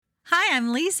Hi,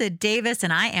 I'm Lisa Davis,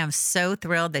 and I am so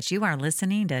thrilled that you are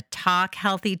listening to Talk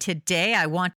Healthy today. I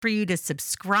want for you to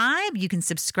subscribe. You can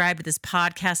subscribe to this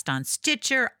podcast on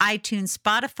Stitcher, iTunes,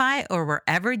 Spotify, or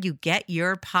wherever you get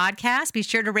your podcast. Be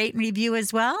sure to rate and review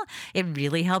as well. It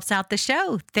really helps out the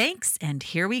show. Thanks, and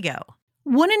here we go.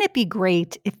 Wouldn't it be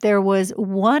great if there was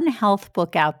one health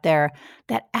book out there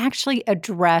that actually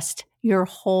addressed your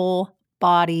whole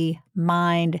body,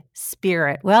 mind,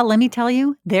 spirit? Well, let me tell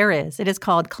you, there is. It is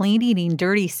called Clean Eating,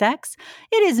 Dirty Sex.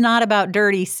 It is not about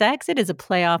dirty sex. It is a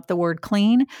play off the word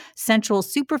clean, sensual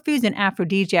superfoods and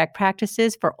aphrodisiac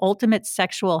practices for ultimate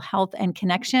sexual health and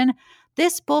connection.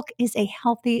 This book is a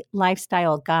healthy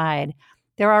lifestyle guide.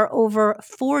 There are over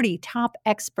 40 top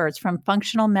experts from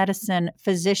functional medicine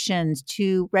physicians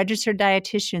to registered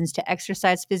dietitians to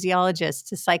exercise physiologists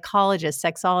to psychologists,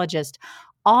 sexologists,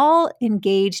 all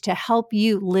engaged to help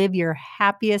you live your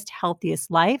happiest,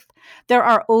 healthiest life. There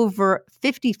are over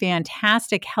 50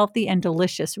 fantastic, healthy, and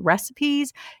delicious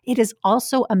recipes. It is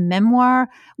also a memoir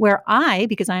where I,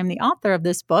 because I am the author of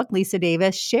this book, Lisa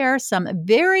Davis, share some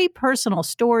very personal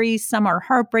stories. Some are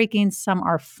heartbreaking, some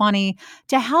are funny,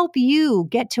 to help you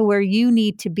get to where you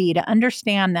need to be, to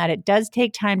understand that it does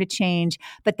take time to change,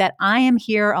 but that I am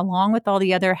here along with all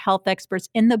the other health experts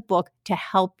in the book to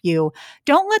help you.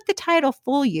 Don't let the title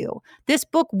fool you. This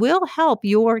book will help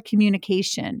your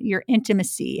communication, your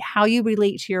intimacy, how you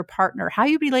relate to your partner, how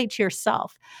you relate to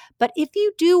yourself. But if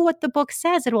you do what the book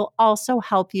says, it will also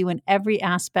help you in every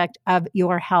aspect of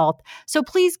your health. So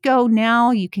please go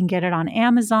now. You can get it on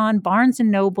Amazon, Barnes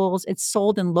and Nobles. It's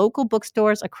sold in local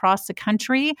bookstores across the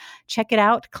country. Check it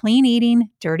out. Clean Eating,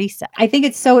 Dirty Sex. I think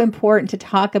it's so important to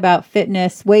talk about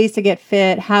fitness, ways to get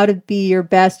fit, how to be your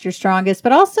best, your strongest,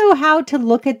 but also how to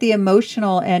look at the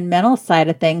emotional and mental side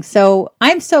of things. So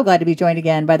I'm so glad to be joined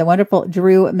again by the wonderful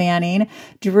Drew Manning.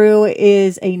 Drew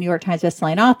is a New York Times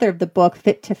bestselling author of the book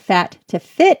Fit to Fat to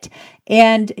Fit.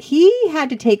 And he had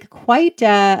to take quite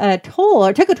a toll,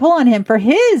 or took a toll on him for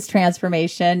his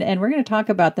transformation. And we're going to talk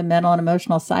about the mental and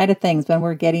emotional side of things when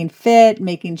we're getting fit,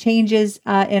 making changes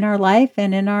in our life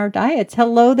and in our diets.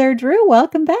 Hello there, Drew.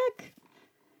 Welcome back.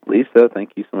 Lisa,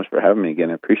 thank you so much for having me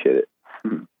again. I appreciate it.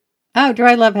 Oh, Drew,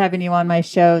 I love having you on my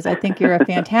shows. I think you're a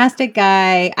fantastic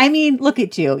guy. I mean, look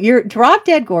at you. You're drop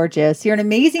dead gorgeous. You're in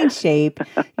amazing shape.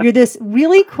 You're this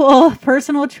really cool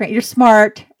personal trainer. You're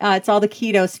smart. It's all the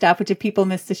keto stuff, which if people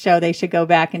missed the show, they should go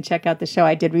back and check out the show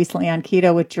I did recently on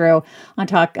keto with Drew on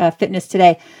Talk Fitness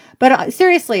Today. But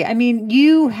seriously, I mean,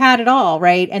 you had it all,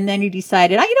 right? And then you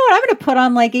decided, oh, you know what, I'm going to put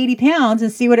on like 80 pounds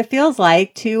and see what it feels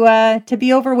like to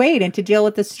be overweight and to deal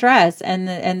with the stress and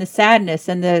the sadness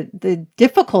and the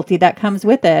difficulty that comes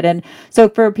with it. And so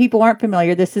for people who aren't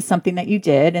familiar, this is something that you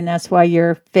did, and that's why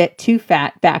you're fit to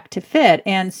fat, back to fit.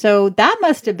 And so that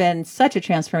must have been such a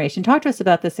transformation. Talk to us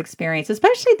about this experience,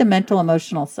 especially the mental,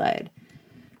 emotional side.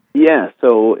 Yeah,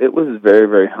 so it was very,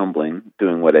 very humbling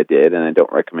doing what I did, and I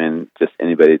don't recommend just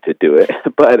anybody to do it.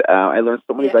 But I learned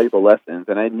so many valuable lessons,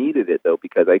 and I needed it, though,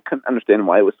 because I couldn't understand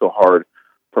why it was so hard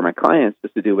for my clients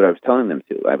just to do what I was telling them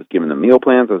to. I was giving them meal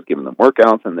plans, I was giving them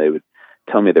workouts, and they would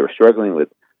tell me they were struggling with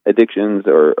addictions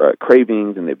or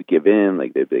cravings, and they would give in.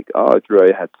 Like, they'd be like, oh, Drew,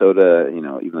 I had soda,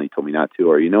 even though you told me not to,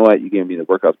 or you know what, you gave me the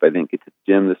workouts, but I didn't get to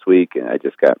the gym this week, and I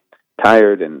just got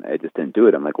tired and I just didn't do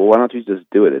it. I'm like, well, why don't you just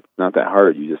do it? It's not that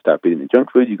hard. You just stop eating the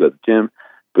junk food, you go to the gym,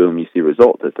 boom, you see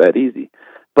results. It's that easy.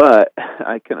 But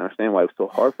I couldn't understand why it was so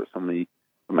hard for so many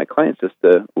of my clients just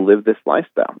to live this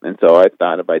lifestyle. And so I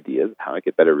thought of ideas of how I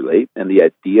could better relate. And the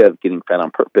idea of getting fat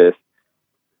on purpose,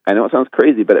 I know it sounds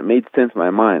crazy, but it made sense in my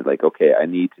mind. Like, okay, I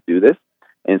need to do this.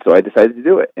 And so I decided to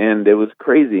do it. And it was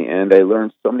crazy. And I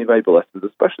learned so many valuable lessons,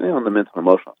 especially on the mental and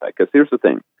emotional side. Because here's the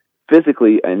thing.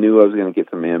 Physically, I knew I was going to get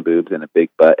some man boobs and a big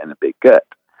butt and a big gut.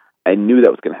 I knew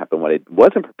that was going to happen. What I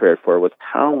wasn't prepared for was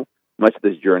how much of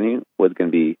this journey was going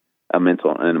to be a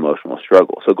mental and emotional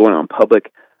struggle. So going on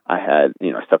public, I had,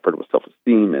 I suffered with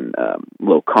self-esteem and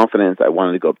low confidence. I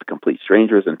wanted to go up to complete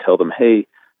strangers and tell them, hey,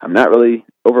 I'm not really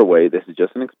overweight. This is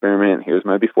just an experiment. Here's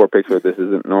my before picture. This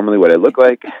isn't normally what I look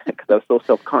like, because I was so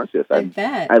self-conscious.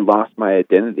 I lost my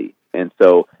identity. And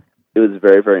so it was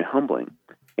very, very humbling.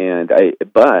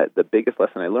 But the biggest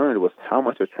lesson I learned was how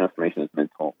much of transformation is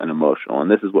mental and emotional,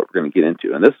 and this is what we're going to get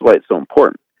into, and this is why it's so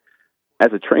important. As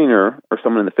a trainer or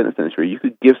someone in the fitness industry, you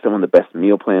could give someone the best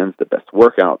meal plans, the best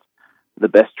workouts, the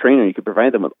best trainer. You could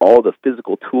provide them with all the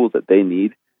physical tools that they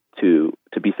need to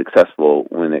be successful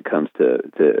when it comes to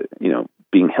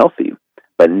being healthy.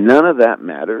 But none of that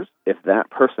matters if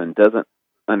that person doesn't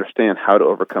understand how to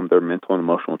overcome their mental and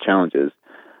emotional challenges.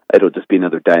 It'll just be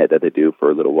another diet that they do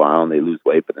for a little while and they lose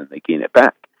weight, but then they gain it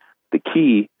back. The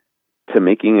key to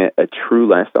making it a true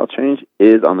lifestyle change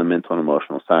is on the mental and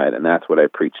emotional side, and that's what I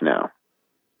preach now.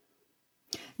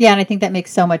 Yeah, and I think that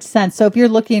makes so much sense. So if you're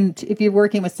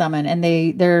working with someone and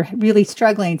they're really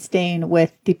struggling staying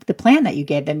with the plan that you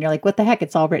gave them, you're like, what the heck?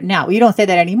 It's all written out. Well, you don't say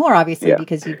that anymore, obviously,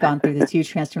 because you've gone through this huge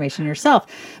transformation yourself.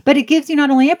 But it gives you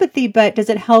not only empathy, but does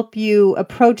it help you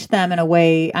approach them in a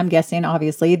way, I'm guessing,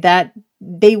 obviously, that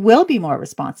they will be more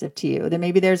responsive to you? That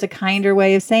maybe there's a kinder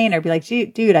way of saying it, or be like,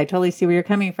 dude, I totally see where you're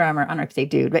coming from. Or I don't know if say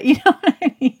dude, but you know what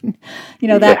I mean?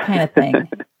 That kind of thing.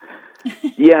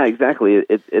 Yeah, exactly.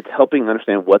 It's helping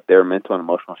understand what their mental and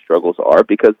emotional struggles are,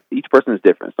 because each person is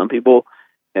different. Some people,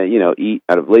 eat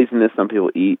out of laziness. Some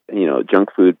people eat, junk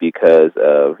food because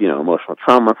of, emotional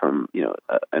trauma from,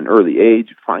 an early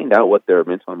age. Find out what their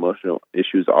mental and emotional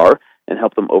issues are and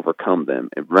help them overcome them,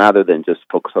 and rather than just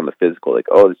focus on the physical, like,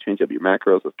 let's change up your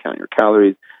macros, let's count your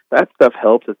calories. That stuff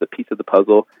helps as a piece of the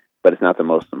puzzle, but it's not the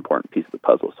most important piece of the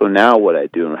puzzle. So now what I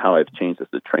do and how I've changed as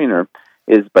a trainer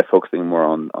is by focusing more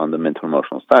on the mental and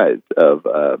emotional sides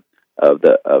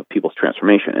of people's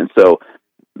transformation. And so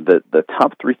the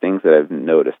top three things that I've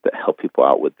noticed that help people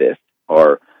out with this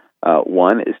are,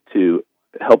 one is to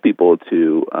help people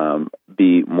to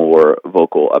be more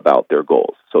vocal about their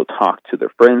goals. So talk to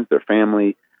their friends, their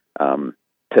family,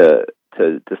 to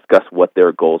discuss what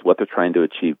their goals, what they're trying to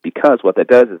achieve, because what that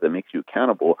does is it makes you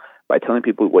accountable by telling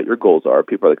people what your goals are.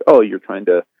 People are like, you're trying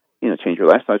to change your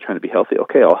lifestyle, trying to be healthy.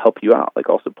 Okay, I'll help you out. Like,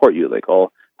 I'll support you. Like,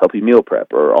 I'll help you meal prep,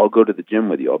 or I'll go to the gym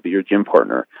with you. I'll be your gym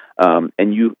partner.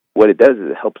 And what it does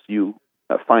is it helps you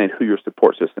find who your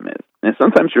support system is. And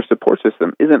sometimes your support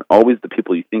system isn't always the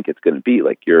people you think it's going to be,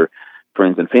 like your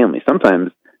friends and family.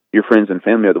 Sometimes your friends and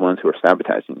family are the ones who are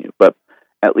sabotaging you. But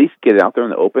at least get it out there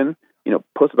in the open.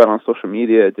 Post about it on social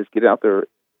media. Just get it out there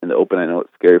in the open. I know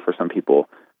it's scary for some people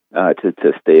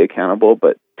to stay accountable,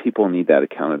 but people need that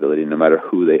accountability no matter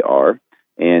who they are.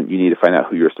 And you need to find out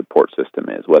who your support system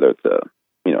is, whether it's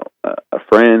a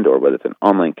friend or whether it's an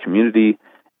online community.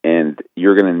 And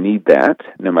you're going to need that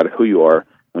no matter who you are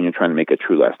when you're trying to make a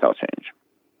true lifestyle change.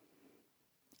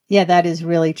 Yeah, that is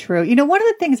really true. One of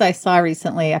the things I saw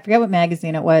recently, I forget what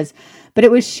magazine it was, but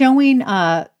it was showing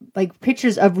like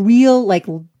pictures of real, like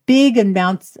big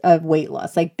amounts of weight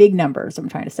loss, like big numbers, I'm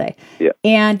trying to say. Yeah.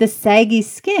 And the saggy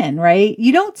skin, right?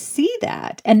 You don't see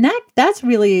that. And that's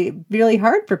really, really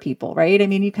hard for people, right? I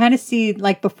mean, you kind of see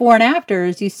like before and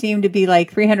afters, you seem to be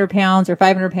like 300 pounds or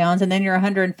 500 pounds, and then you're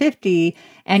 150,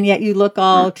 and yet you look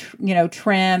all,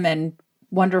 trim and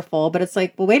wonderful. But it's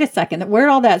like, well, wait a second, where'd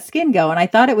all that skin go? And I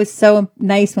thought it was so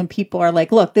nice when people are like,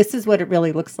 look, this is what it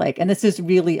really looks like. And this is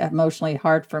really emotionally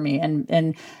hard for me.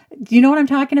 And do you know what I'm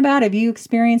talking about? Have you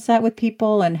experienced that with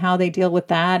people and how they deal with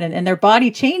that? And their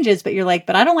body changes, but you're like,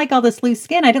 but I don't like all this loose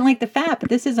skin. I didn't like the fat, but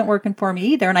this isn't working for me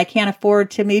either. And I can't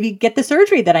afford to maybe get the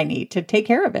surgery that I need to take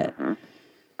care of it.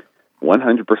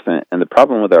 100%. And the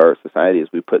problem with our society is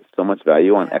we put so much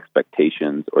value on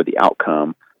expectations or the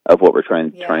outcome of what we're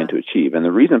trying to achieve. And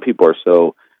the reason people are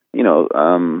so,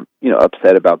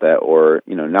 upset about that or,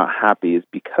 not happy is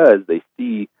because they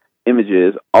see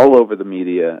images all over the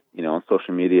media, on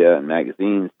social media and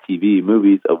magazines, TV,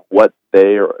 movies, of what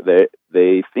they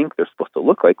think they're supposed to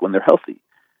look like when they're healthy.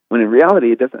 When in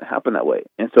reality, it doesn't happen that way.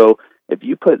 And so if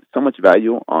you put so much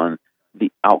value on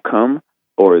the outcome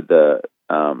or the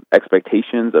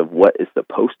expectations of what is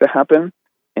supposed to happen,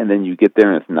 and then you get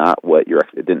there and it's not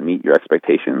it didn't meet your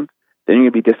expectations, then you're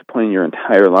going to be disappointed your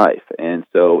entire life. And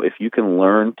so if you can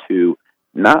learn to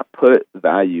not put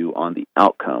value on the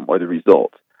outcome or the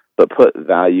result, but put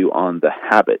value on the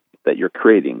habit that you're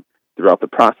creating throughout the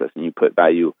process, and you put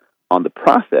value on the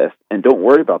process and don't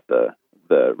worry about the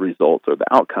results or the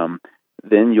outcome,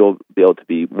 then you'll be able to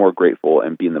be more grateful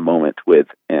and be in the moment with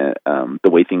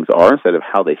the way things are instead of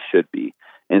how they should be.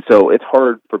 And so it's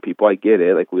hard for people. I get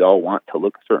it. Like, we all want to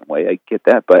look a certain way. I get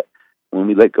that. But when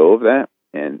we let go of that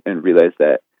and realize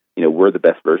that, we're the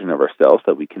best version of ourselves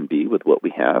that we can be with what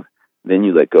we have, then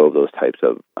you let go of those types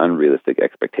of unrealistic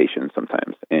expectations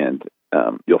sometimes. And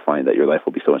you'll find that your life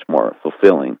will be so much more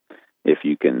fulfilling if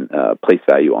you can place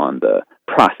value on the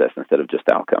process instead of just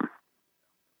the outcome.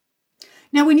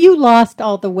 Now, when you lost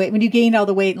all the weight, when you gained all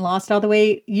the weight and lost all the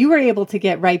weight, you were able to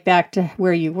get right back to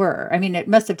where you were. I mean, it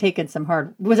must have taken some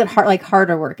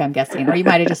harder work, I'm guessing, or you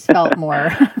might have just felt more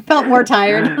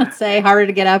tired, let's say, harder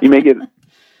to get up. You make it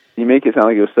sound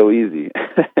like it was so easy.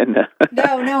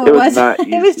 No, it wasn't.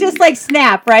 It was just like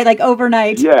snap, right? Like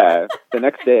overnight. Yeah. The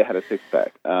next day I had a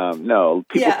six-pack. No,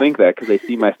 people think that because they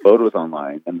see my photos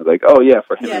online and they're like, oh yeah,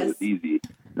 for him it was easy.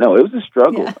 No, it was a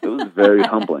struggle. Yeah. It was very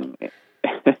humbling.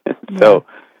 So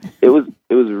it was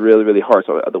really, really hard.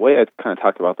 So the way I kind of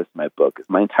talk about this in my book is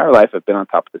my entire life I've been on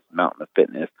top of this mountain of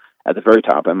fitness at the very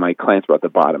top, and my clients were at the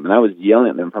bottom. And I was yelling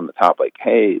at them from the top, like,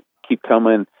 hey, keep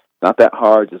coming. Not that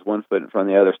hard, just one foot in front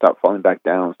of the other. Stop falling back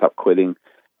down. Stop quitting.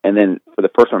 And then for the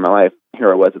first time in my life,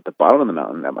 here I was at the bottom of the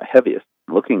mountain at my heaviest,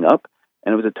 looking up,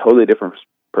 and it was a totally different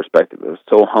perspective. It was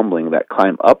so humbling. That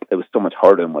climb up, it was so much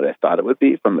harder than what I thought it would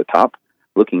be from the top,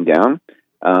 looking down.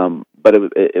 But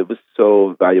it was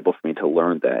so valuable for me to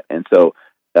learn that. And so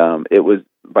it was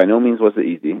by no means was it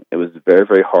easy. It was a very,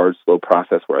 very hard, slow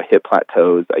process where I hit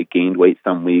plateaus. I gained weight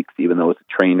some weeks, even though I was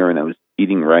a trainer and I was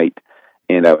eating right.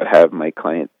 And I would have my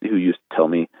clients who used to tell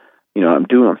me,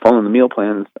 I'm following the meal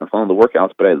plans, I'm following the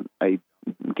workouts, but I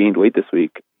gained weight this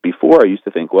week. Before I used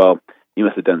to think, well, you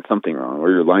must have done something wrong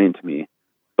or you're lying to me.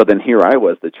 But then here I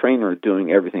was, the trainer,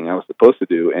 doing everything I was supposed to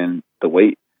do, and the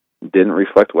weight didn't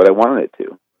reflect what I wanted it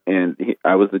to. And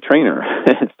I was the trainer.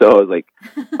 And so I was like,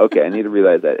 okay, I need to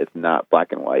realize that it's not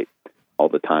black and white all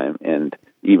the time. And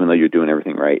even though you're doing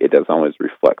everything right, it doesn't always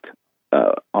reflect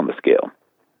on the scale.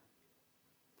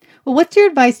 Well, what's your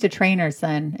advice to trainers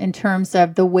then in terms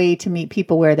of the way to meet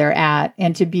people where they're at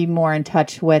and to be more in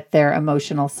touch with their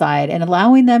emotional side and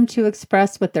allowing them to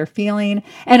express what they're feeling?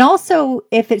 And also,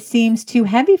 if it seems too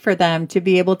heavy for them, to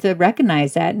be able to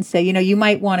recognize that and say, you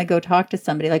might want to go talk to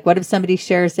somebody. Like, what if somebody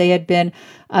shares they had been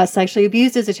sexually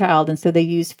abused as a child, and so they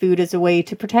use food as a way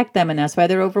to protect them, and that's why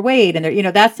they're overweight, and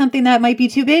they're, that's something that might be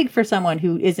too big for someone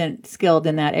who isn't skilled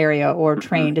in that area or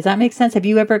trained. Does that make sense? Have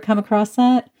you ever come across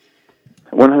that?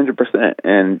 100%.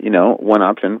 And, one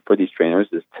option for these trainers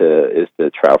is to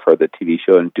try out for the TV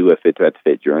show and do a Fit to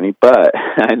Fit journey. But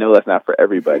I know that's not for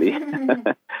everybody.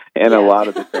 And a lot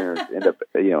of the trainers end up,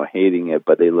 hating it,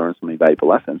 but they learn so many valuable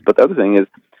lessons. But the other thing is,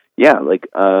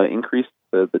 increase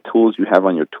the tools you have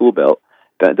on your tool belt.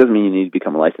 That doesn't mean you need to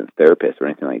become a licensed therapist or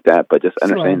anything like that, but just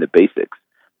understanding the basics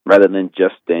rather than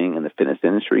just staying in the fitness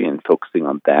industry and focusing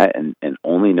on that and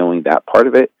only knowing that part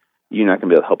of it. You're not going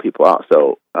to be able to help people out.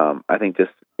 So I think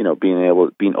just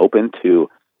being open to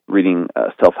reading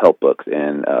self-help books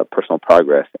and personal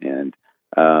progress and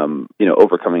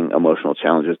overcoming emotional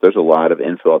challenges. There's a lot of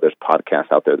info. There's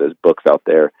podcasts out there. There's books out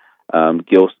there.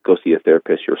 Go see a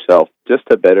therapist yourself just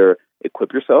to better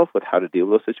equip yourself with how to deal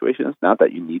with those situations. Not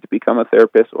that you need to become a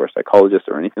therapist or a psychologist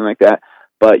or anything like that,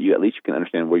 but at least you can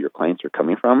understand where your clients are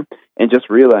coming from and just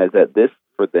realize that this,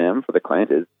 for the client,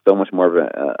 is so much more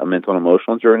of a mental and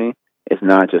emotional journey. It's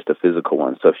not just a physical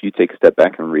one. So if you take a step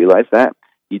back and realize that,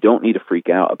 you don't need to freak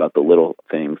out about the little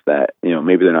things that,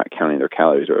 maybe they're not counting their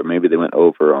calories, or maybe they went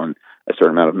over on a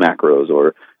certain amount of macros,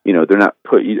 or, they're not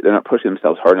pushing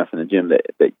themselves hard enough in the gym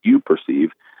that you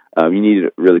perceive. You need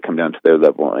to really come down to their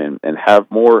level and have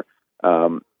more,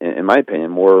 in my opinion,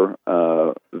 more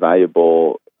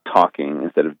valuable talking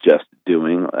instead of just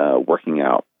doing working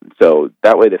out. So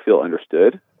that way they feel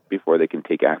understood before they can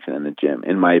take action in the gym,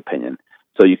 in my opinion.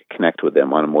 So you can connect with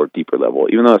them on a more deeper level,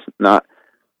 even though it's not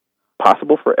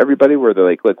possible for everybody where they're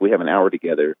like, look, we have an hour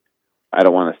together. I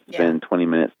don't want to spend 20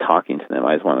 minutes talking to them.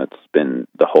 I just want to spend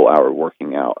the whole hour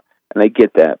working out. And I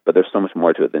get that, but there's so much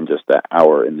more to it than just that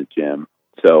hour in the gym.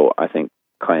 So I think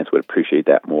clients would appreciate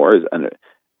that more, is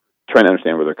trying to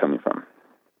understand where they're coming from.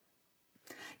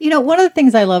 One of the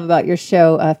things I love about your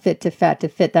show, Fit to Fat to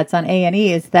Fit, that's on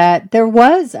A&E, is that there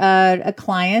was a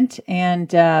client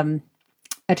and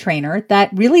a trainer that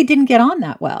really didn't get on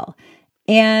that well.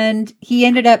 And he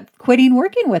ended up quitting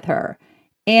working with her.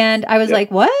 And I was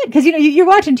like, what? Because, you're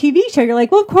watching TV show. You're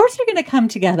like, well, of course they're going to come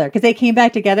together, because they came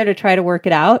back together to try to work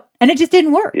it out. And it just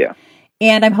didn't work. Yeah.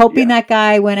 And I'm hoping that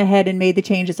guy went ahead and made the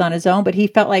changes on his own, but he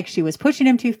felt like she was pushing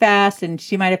him too fast, and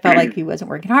she might have felt like he wasn't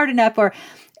working hard enough.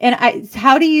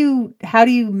 How do you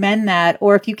mend that?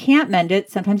 Or if you can't mend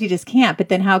it, sometimes you just can't. But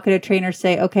then how could a trainer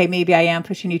say, okay, maybe I am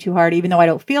pushing you too hard, even though I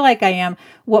don't feel like I am,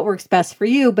 what works best for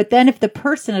you? But then if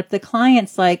the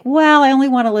client's like, well, I only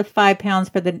want to lift 5 pounds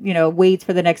for the, weights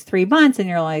for the next 3 months. And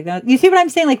you're like, you see what I'm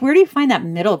saying? Like, where do you find that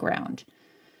middle ground?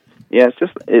 Yeah, it's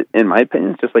just, in my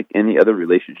opinion, it's just like any other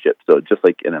relationship. So just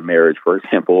like in a marriage, for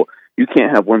example, you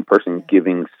can't have one person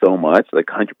giving so much, like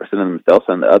 100% of themselves,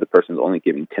 and the other person is only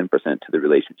giving 10% to the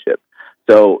relationship.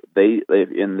 So they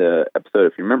in the episode,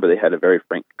 if you remember, they had a very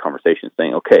frank conversation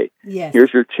saying, okay,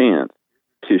 here's your chance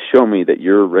to show me that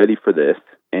you're ready for this,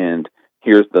 and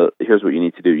here's what you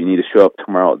need to do. You need to show up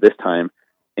tomorrow at this time,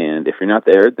 and if you're not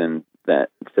there, then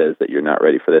that says that you're not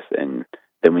ready for this, and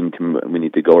then we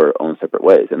need to go our own separate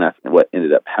ways. And that's what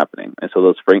ended up happening. And so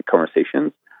those frank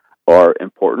conversations are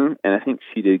important. And I think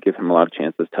she did give him a lot of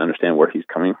chances to understand where he's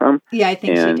coming from. Yeah, I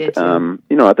think she did too.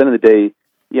 At the end of the day,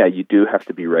 you do have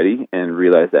to be ready and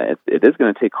realize that it is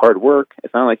going to take hard work.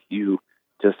 It's not like you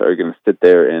just are going to sit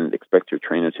there and expect your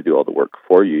trainer to do all the work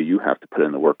for you. You have to put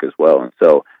in the work as well. And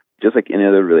so just like any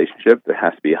other relationship, there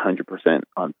has to be 100%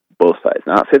 on both sides,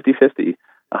 not 50-50,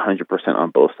 100%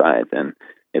 on both sides. And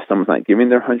if someone's not giving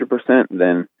their 100%,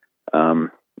 then,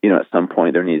 at some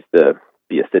point there needs to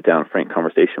be a sit down, frank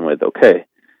conversation with, okay,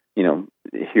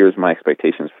 here's my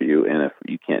expectations for you. And if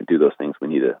you can't do those things, we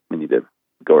need to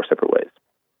go our separate ways.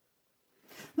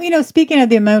 Well, speaking of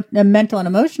the mental and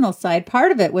emotional side,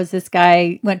 part of it was this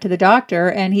guy went to the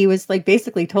doctor and he was like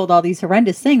basically told all these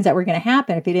horrendous things that were going to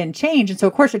happen if he didn't change. And so,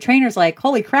 of course, the trainer's like,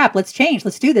 holy crap, let's change.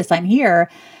 Let's do this. I'm here.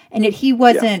 And he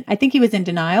wasn't, I think he was in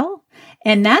denial.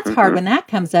 And that's hard when that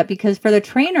comes up because for the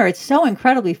trainer, it's so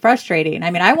incredibly frustrating. I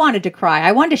mean, I wanted to cry.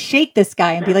 I wanted to shake this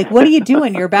guy and be like, what are you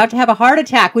doing? You're about to have a heart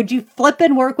attack. Would you flip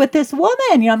and work with this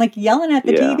woman? I'm like yelling at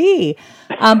the TV.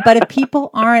 But if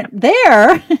people aren't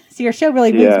there, so your show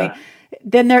really moves me,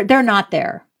 then they're not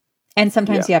there. And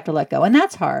sometimes you have to let go. And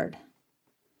that's hard.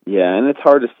 Yeah, and it's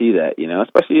hard to see that,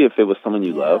 especially if it was someone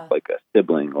you love, like a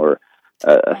sibling or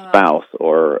a spouse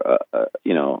or,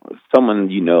 someone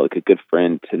like a good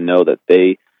friend, to know that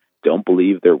they don't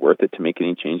believe they're worth it to make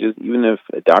any changes. Even if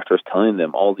a doctor is telling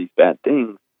them all these bad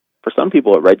things, for some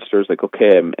people it registers like,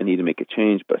 okay, I need to make a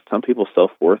change, but some people's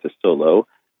self-worth is so low,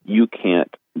 you can't,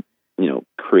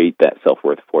 create that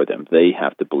self-worth for them. They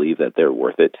have to believe that they're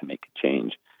worth it to make a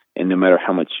change. And no matter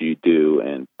how much you do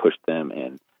and push them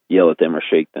and yell at them or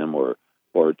shake them or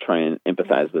try and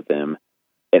empathize with them,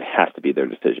 it has to be their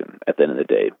decision at the end of the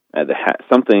day.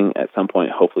 Something at some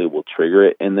point hopefully will trigger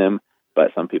it in them,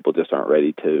 but some people just aren't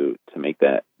ready to make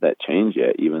that change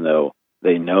yet, even though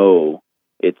they know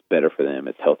it's better for them,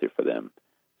 it's healthier for them.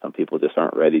 Some people just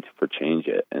aren't ready for change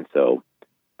yet. And so,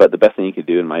 but the best thing you can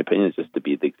do, in my opinion, is just to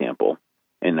be the example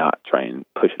and not try and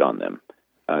push it on them.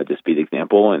 Just be the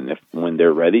example, and when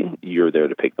they're ready, you're there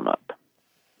to pick them up.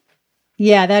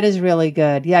 Yeah, that is really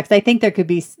good. Yeah, because I think there could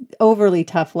be overly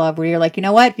tough love where you're like, you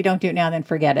know what, if you don't do it now, then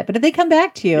forget it. But if they come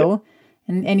back to you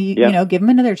and you give them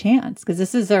another chance, because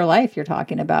this is their life you're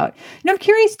talking about. I'm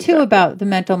curious too about the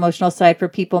mental emotional side for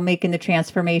people making the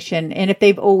transformation, and if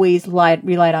they've always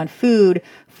relied on food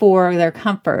for their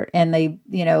comfort, and they,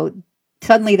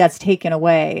 suddenly that's taken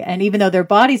away. And even though their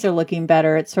bodies are looking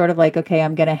better, it's sort of like, okay,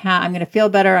 I'm going to feel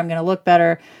better, I'm going to look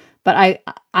better. But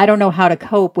I don't know how to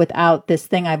cope without this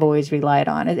thing I've always relied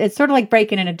on. It's sort of like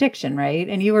breaking an addiction, right?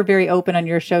 And you were very open on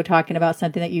your show talking about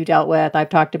something that you dealt with. I've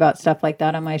talked about stuff like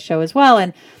that on my show as well.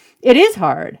 And it is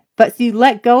hard, but you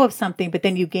let go of something, but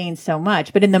then you gain so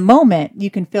much. But in the moment,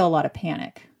 you can feel a lot of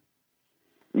panic.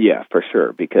 Yeah, for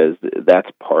sure, because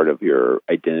that's part of your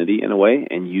identity in a way,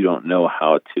 and you don't know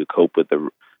how to cope with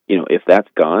if that's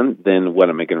gone, then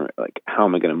how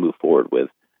am I going to move forward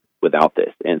without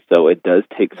this? And so it does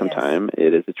take some time.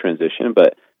 It is a transition,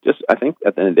 but just, I think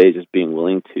at the end of the day, just being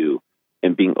willing to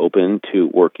and being open to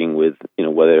working with,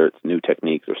 whether it's new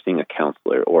techniques or seeing a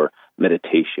counselor or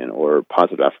meditation or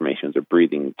positive affirmations or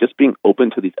breathing, just being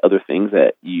open to these other things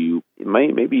that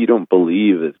maybe you don't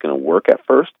believe is going to work at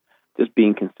first, just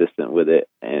being consistent with it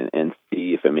and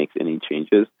see if it makes any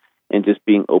changes, and just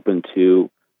being open to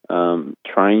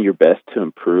trying your best to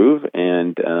improve.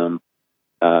 And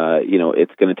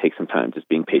it's going to take some time, just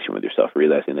being patient with yourself,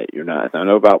 realizing that it's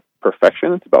not about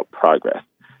perfection, it's about progress.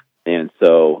 And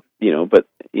so, but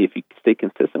if you stay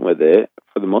consistent with it,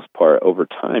 for the most part, over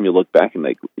time, you'll look back and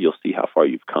you'll see how far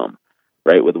you've come,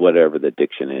 right? With whatever the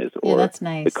addiction is or that's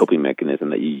nice. The coping mechanism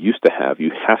that you used to have,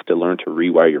 you have to learn to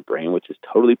rewire your brain, which is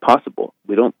totally possible.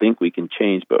 We don't think we can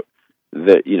change, but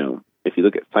if you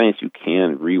look at science, you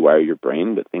can rewire your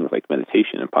brain with things like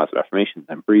meditation and positive affirmations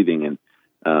and breathing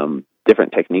and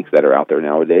different techniques that are out there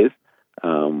nowadays.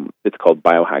 It's called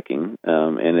biohacking,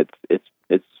 and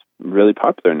it's really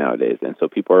popular nowadays. And so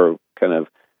people are kind of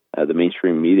the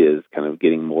mainstream media is kind of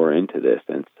getting more into this,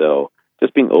 and so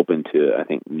just being open to, I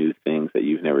think, new things that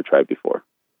you've never tried before.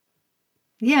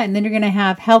 Yeah, and then you're going to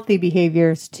have healthy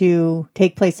behaviors to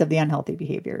take place of the unhealthy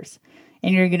behaviors,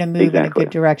 and you're going to move in a good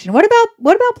direction. What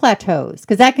about plateaus?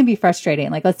 Because that can be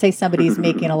frustrating. Like, let's say somebody's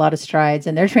making a lot of strides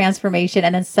in their transformation,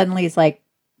 and then suddenly it's like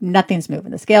nothing's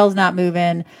moving. The scale's not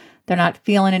moving. They're not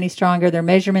feeling any stronger. Their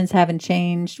measurements haven't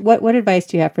changed. What advice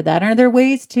do you have for that? And are there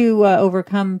ways to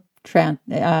overcome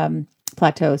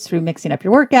plateaus through mixing up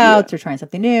your workouts or trying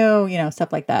something new,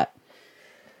 stuff like that?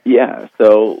 Yeah,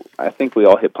 so I think we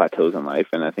all hit plateaus in life,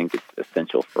 and I think it's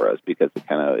essential for us because it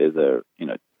kind of is a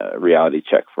reality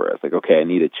check for us. Like, okay, I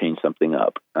need to change something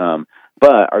up.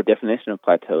 But our definition of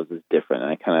plateaus is different,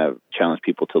 and I kind of challenge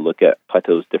people to look at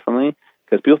plateaus differently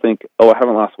because people think, I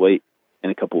haven't lost weight in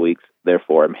a couple weeks,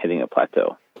 therefore I'm hitting a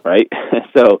plateau. right?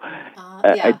 So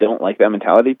Yeah. I don't like that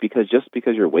mentality, because just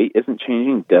because your weight isn't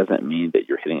changing doesn't mean that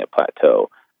you're hitting a plateau.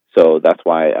 So that's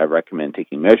why I recommend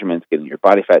taking measurements, getting your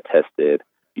body fat tested,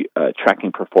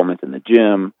 tracking performance in the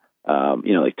gym,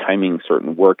 like timing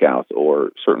certain workouts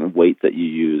or certain weights that you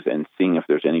use and seeing if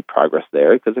there's any progress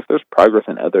there. Because if there's progress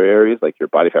in other areas, like your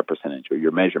body fat percentage or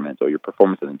your measurements or your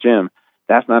performance in the gym,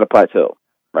 that's not a plateau,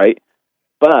 right?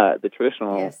 But the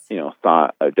traditional, Yes.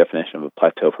 thought or definition of a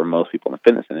plateau for most people in the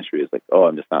fitness industry is like, oh,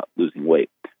 I'm just not losing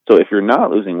weight. So if you're not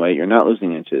losing weight, you're not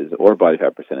losing inches or body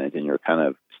fat percentage, and you're kind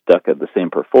of stuck at the same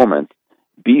performance,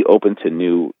 be open to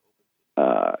new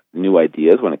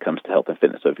ideas when it comes to health and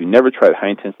fitness. So if you never tried high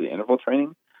intensity interval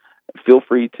training, feel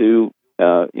free to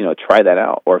try that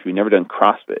out. Or if you've never done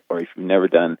CrossFit, or if you've never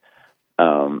done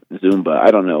Zumba,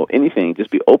 I don't know, anything,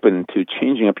 just be open to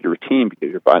changing up your routine, because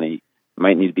your body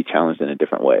might need to be challenged in a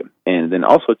different way. And then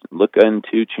also look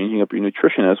into changing up your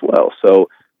nutrition as well. So,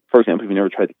 for example, if you've never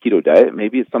tried the keto diet,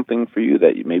 maybe it's something for you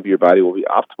that maybe your body will be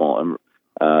optimal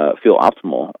and feel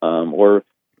optimal, or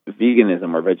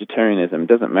veganism or vegetarianism. It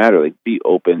doesn't matter. Like, be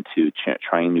open to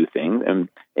trying new things. And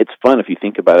it's fun if you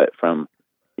think about it from,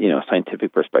 a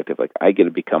scientific perspective. Like, I get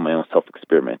to become my own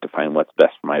self-experiment to find what's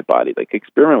best for my body. Like,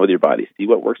 experiment with your body. See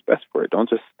what works best for it. Don't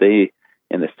just stay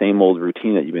in the same old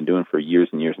routine that you've been doing for years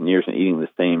and years and years and eating the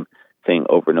same thing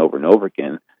over and over and over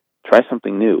again. Try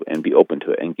something new and be open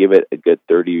to it, and give it a good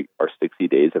 30 or 60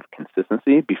 days of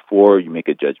consistency before you make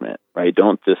a judgment, right?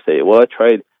 Don't just say, well, I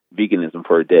tried veganism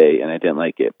for a day and I didn't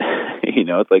like it.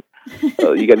 It's like,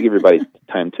 you got to give your body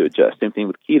time to adjust. Same thing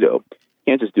with keto.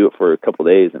 You can't just do it for a couple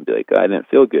of days and be like, I didn't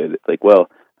feel good. It's like, well,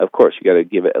 of course, you got to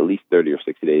give it at least 30 or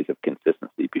 60 days of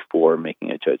consistency before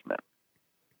making a judgment.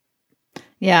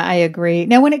 Yeah, I agree.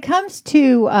 Now, when it comes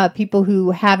to people who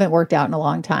haven't worked out in a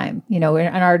long time, and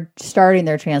are starting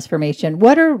their transformation,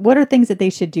 what are things that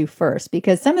they should do first?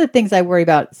 Because some of the things I worry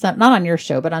about, not on your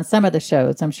show, but on some of the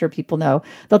shows, I'm sure people know,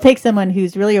 they'll take someone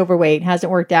who's really overweight, hasn't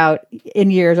worked out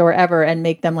in years or ever, and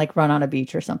make them like run on a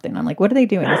beach or something. I'm like, what are they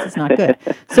doing? This is not good.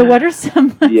 So what are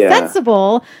some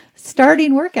sensible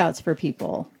starting workouts for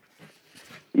people?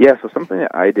 Yeah, so something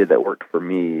that I did that worked for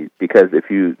me, because if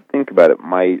you think about it,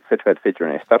 my Certified Fit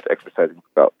journey, I stopped exercising for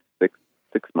about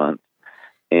six months,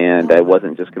 and I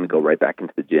wasn't just going to go right back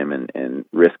into the gym and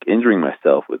risk injuring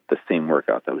myself with the same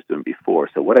workouts I was doing before.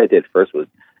 So what I did first was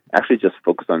actually just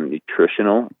focus on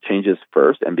nutritional changes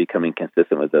first and becoming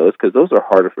consistent with those, because those are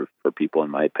harder for people,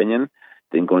 in my opinion,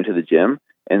 than going to the gym.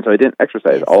 And so I didn't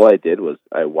exercise. Yes. All I did was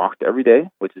I walked every day,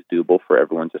 which is doable for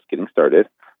everyone just getting started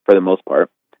for the most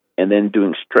part. And then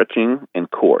doing stretching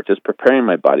and core, just preparing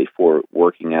my body for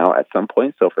working out at some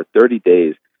point. So for 30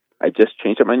 days, I just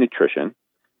changed up my nutrition.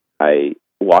 I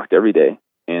walked every day,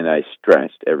 and I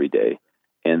stretched every day.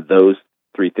 And those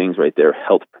three things right there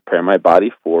helped prepare my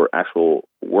body for actual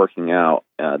working out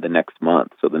the next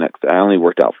month. So I only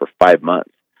worked out for 5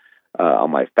 months on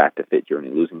my Fat to Fit journey,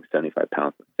 losing 75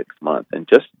 pounds in 6 months. And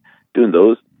just doing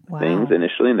those things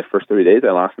initially in the first 30 days,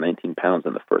 I lost 19 pounds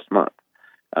in the first month.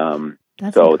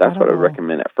 That's what I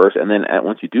recommend at first. And then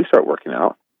once you do start working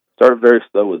out, start very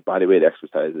slow with body weight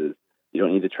exercises. You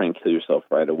don't need to try and kill yourself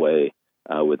right away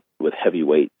with heavy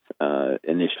weights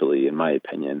initially, in my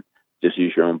opinion. Just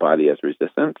use your own body as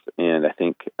resistance. And I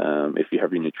think if you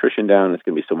have your nutrition down, it's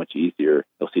going to be so much easier.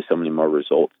 You'll see so many more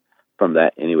results from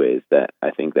that anyways, that I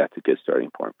think that's a good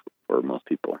starting point for most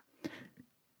people.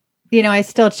 I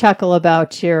still chuckle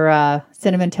about your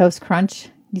Cinnamon Toast Crunch.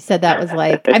 You said that was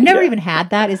like, I've never even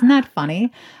had that. Isn't that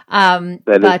funny? Funny.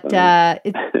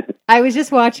 I was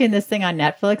just watching this thing on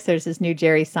Netflix. There's this new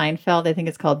Jerry Seinfeld. I think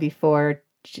it's called Before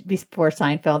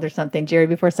Seinfeld or something, Jerry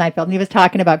Before Seinfeld. And he was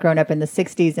talking about growing up in the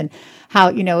 60s and how,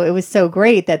 it was so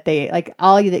great that they, like,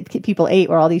 all that people ate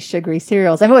were all these sugary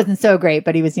cereals. I mean, it wasn't so great,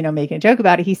 but he was, making a joke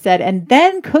about it. He said, and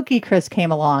then Cookie Crisp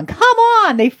came along. Come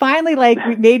on. They finally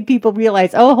made people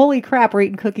realize, oh, holy crap, we're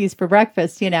eating cookies for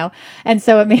breakfast, And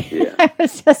so I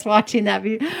was just watching that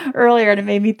earlier, and it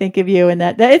made me think of you, and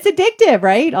that it's addictive,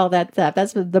 right? All that stuff.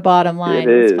 That's the bottom line.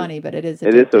 It's funny, but it is addictive.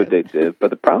 It is so addictive. But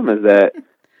the problem is that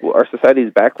our society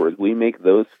is backwards. We make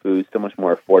those foods so much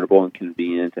more affordable and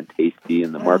convenient and tasty,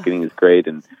 and the marketing is great.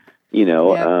 And,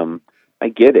 I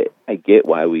get it. I get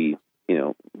why we,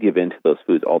 give in to those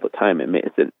foods all the time.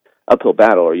 It's an uphill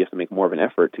battle, or you have to make more of an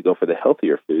effort to go for the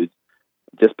healthier foods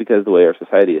just because of the way our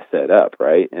society is set up,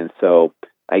 right? And so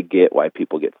I get why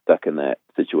people get stuck in that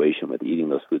situation with eating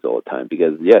those foods all the time,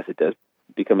 because, yes, it does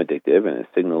become addictive, and it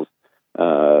signals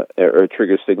or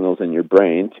trigger signals in your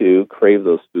brain to crave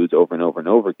those foods over and over and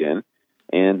over again.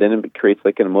 And then it creates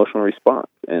like an emotional response.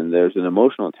 And there's an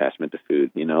emotional attachment to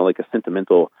food, like a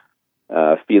sentimental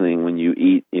feeling when you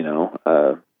eat,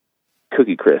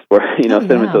 Cookie Crisp or,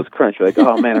 Cinnamon Toast Crunch. You're like,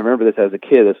 oh man, I remember this as a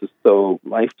kid. This was so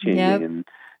life-changing. Yep.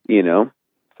 And,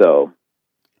 so.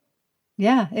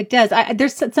 Yeah, it does.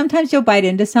 There's sometimes you'll bite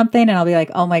into something and I'll be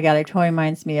like, oh my God, it totally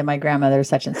reminds me of my grandmother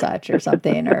such and such or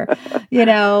something, or,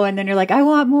 and then you're like, I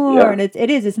want more. Yeah. And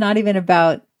it's not even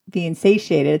about being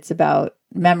satiated. It's about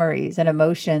memories and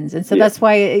emotions. And so that's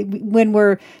why when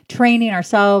we're training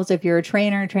ourselves, if you're a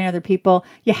trainer and train other people,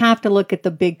 you have to look at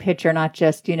the big picture, not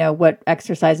just, what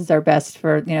exercises are best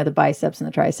for, the biceps and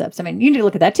the triceps. I mean, you need to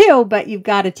look at that too, but you've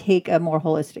got to take a more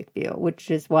holistic view,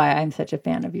 which is why I'm such a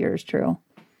fan of yours, Drew.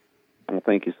 Well,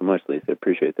 thank you so much, Lisa.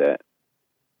 Appreciate that.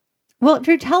 Well,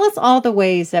 Drew, tell us all the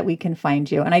ways that we can find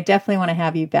you. And I definitely want to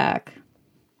have you back.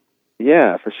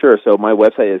 Yeah, for sure. So my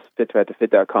website is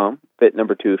fitfattofit.com, fit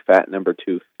number 2, fat number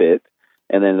 2, fit.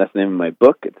 And then that's the name of my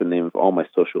book. It's the name of all my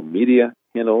social media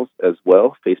handles as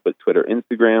well, Facebook, Twitter,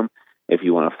 Instagram. If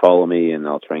you want to follow me, and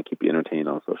I'll try and keep you entertained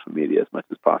on social media as much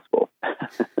as possible.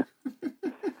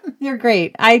 You're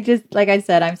great. Like I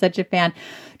said, I'm such a fan.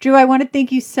 Drew, I want to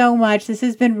thank you so much. This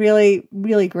has been really,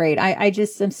 really great. I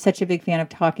just am such a big fan of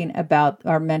talking about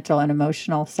our mental and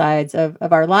emotional sides of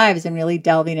our lives and really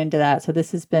delving into that. So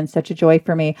this has been such a joy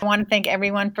for me. I want to thank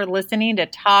everyone for listening to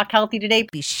Talk Healthy Today.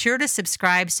 Be sure to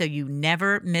subscribe so you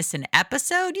never miss an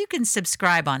episode. You can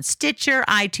subscribe on Stitcher,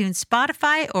 iTunes,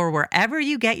 Spotify, or wherever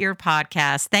you get your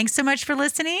podcasts. Thanks so much for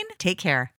listening. Take care.